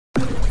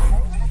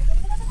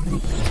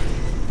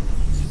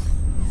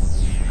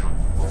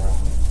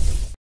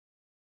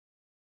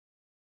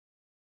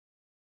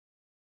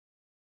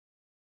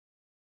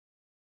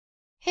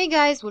Hey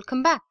guys,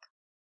 welcome back.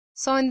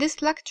 So in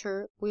this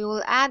lecture, we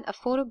will add a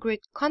photo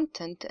grid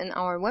content in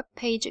our web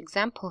page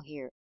example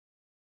here.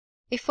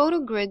 A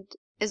photo grid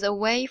is a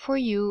way for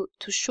you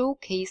to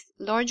showcase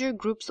larger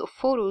groups of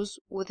photos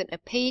within a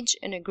page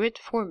in a grid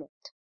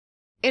format.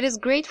 It is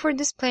great for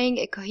displaying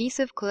a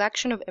cohesive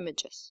collection of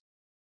images.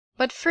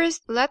 But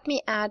first, let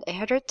me add a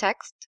header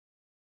text.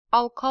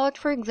 I'll call it,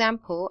 for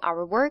example,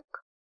 our work.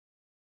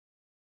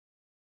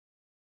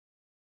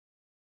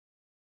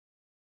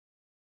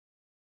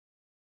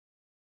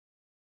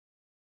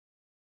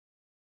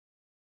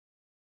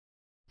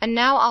 And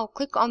now I'll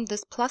click on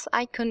this plus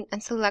icon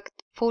and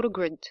select Photo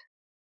Grid.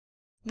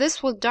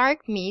 This will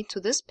direct me to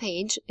this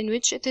page in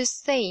which it is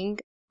saying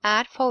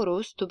Add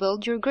Photos to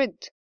build your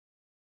grid.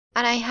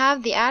 And I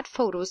have the Add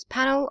Photos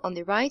panel on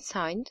the right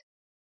side.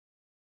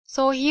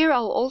 So here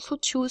I'll also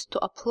choose to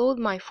upload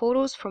my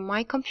photos from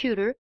my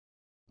computer,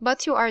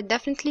 but you are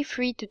definitely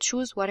free to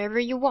choose whatever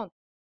you want.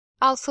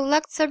 I'll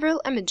select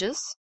several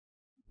images,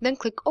 then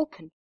click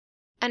Open.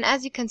 And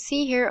as you can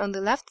see here on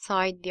the left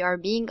side, they are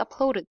being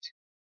uploaded.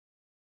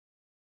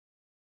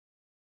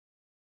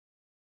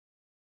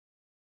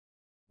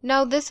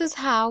 Now this is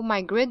how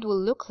my grid will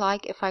look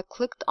like if I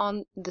clicked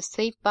on the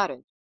Save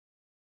button.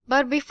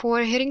 But before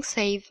hitting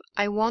Save,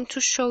 I want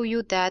to show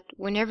you that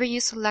whenever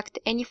you select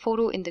any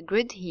photo in the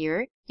grid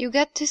here, you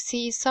get to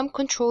see some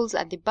controls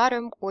at the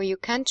bottom where you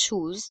can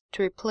choose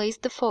to replace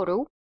the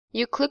photo.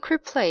 You click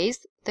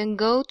Replace, then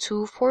go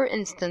to, for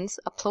instance,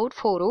 Upload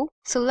Photo,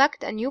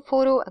 select a new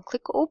photo and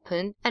click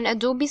Open, and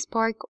Adobe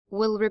Spark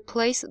will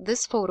replace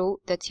this photo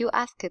that you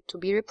asked it to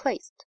be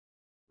replaced.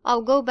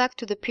 I'll go back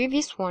to the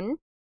previous one.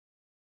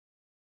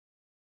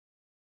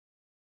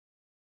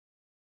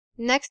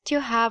 Next, you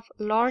have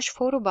Large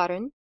Photo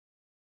button.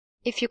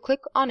 If you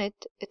click on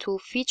it, it will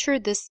feature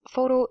this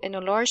photo in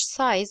a large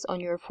size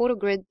on your photo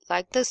grid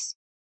like this.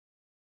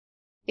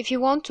 If you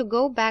want to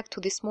go back to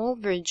the small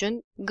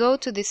version, go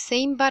to the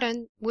same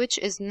button, which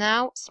is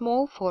now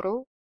Small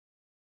Photo.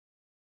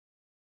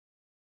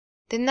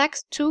 The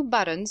next two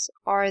buttons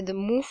are the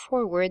Move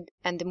Forward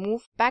and the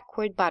Move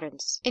Backward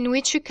buttons, in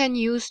which you can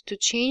use to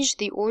change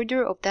the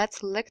order of that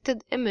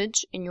selected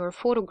image in your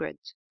photo grid.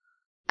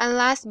 And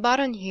last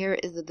button here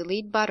is the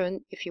Delete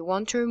button if you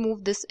want to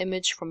remove this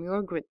image from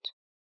your grid.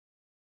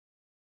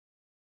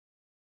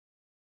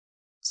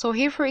 So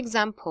here, for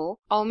example,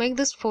 I'll make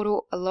this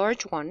photo a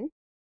large one.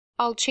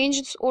 I'll change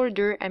its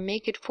order and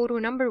make it photo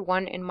number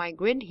 1 in my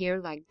grid here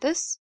like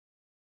this.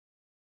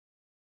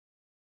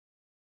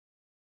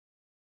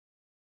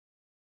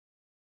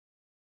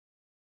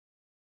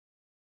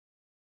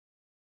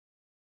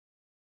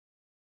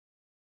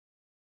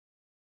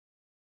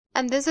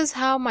 And this is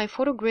how my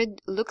photo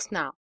grid looks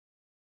now.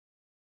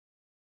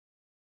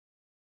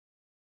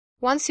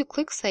 Once you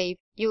click Save,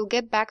 you'll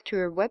get back to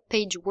your web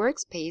page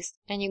workspace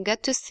and you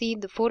get to see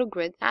the photo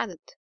grid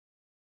added.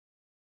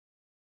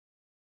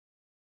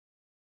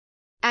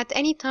 At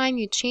any time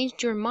you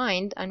changed your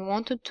mind and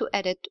wanted to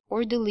edit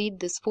or delete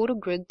this photo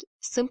grid,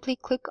 simply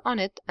click on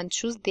it and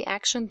choose the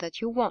action that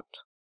you want.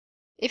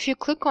 If you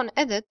click on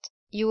Edit,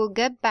 you will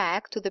get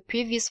back to the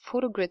previous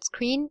photo grid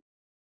screen,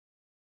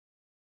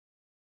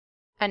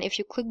 and if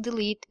you click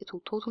Delete, it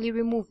will totally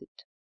remove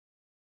it.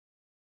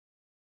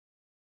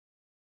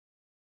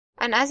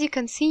 And as you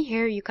can see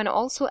here, you can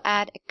also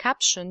add a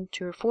caption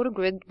to your photo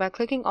grid by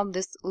clicking on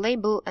this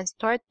label and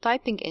start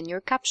typing in your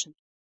caption.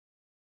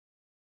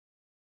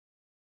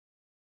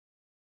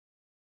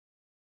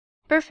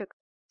 Perfect.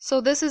 So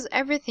this is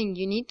everything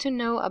you need to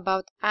know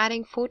about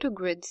adding photo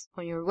grids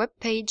on your web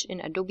page in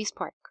Adobe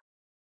Spark.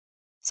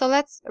 So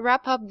let's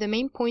wrap up the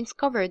main points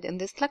covered in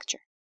this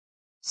lecture.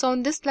 So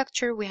in this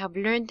lecture, we have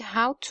learned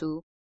how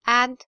to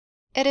add,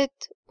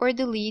 edit, or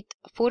delete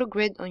a photo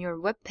grid on your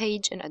web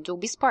page in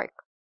Adobe Spark,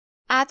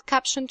 add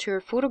caption to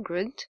your photo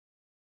grid,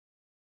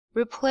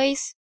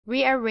 replace,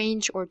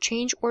 rearrange, or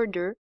change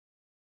order,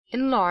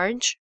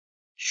 enlarge,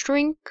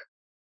 shrink,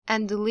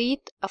 and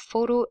delete a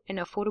photo in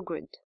a photo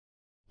grid.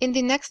 In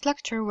the next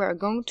lecture, we are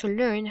going to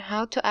learn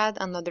how to add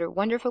another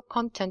wonderful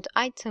content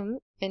item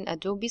in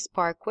Adobe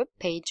Spark web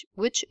page,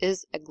 which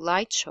is a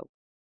glide show.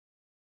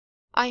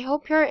 I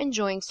hope you are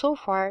enjoying so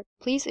far.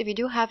 Please, if you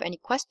do have any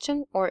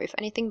question or if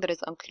anything that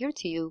is unclear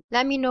to you,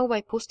 let me know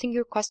by posting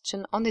your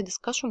question on the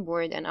discussion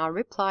board and I'll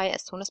reply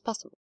as soon as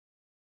possible.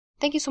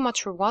 Thank you so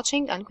much for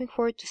watching and looking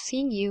forward to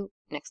seeing you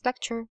next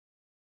lecture.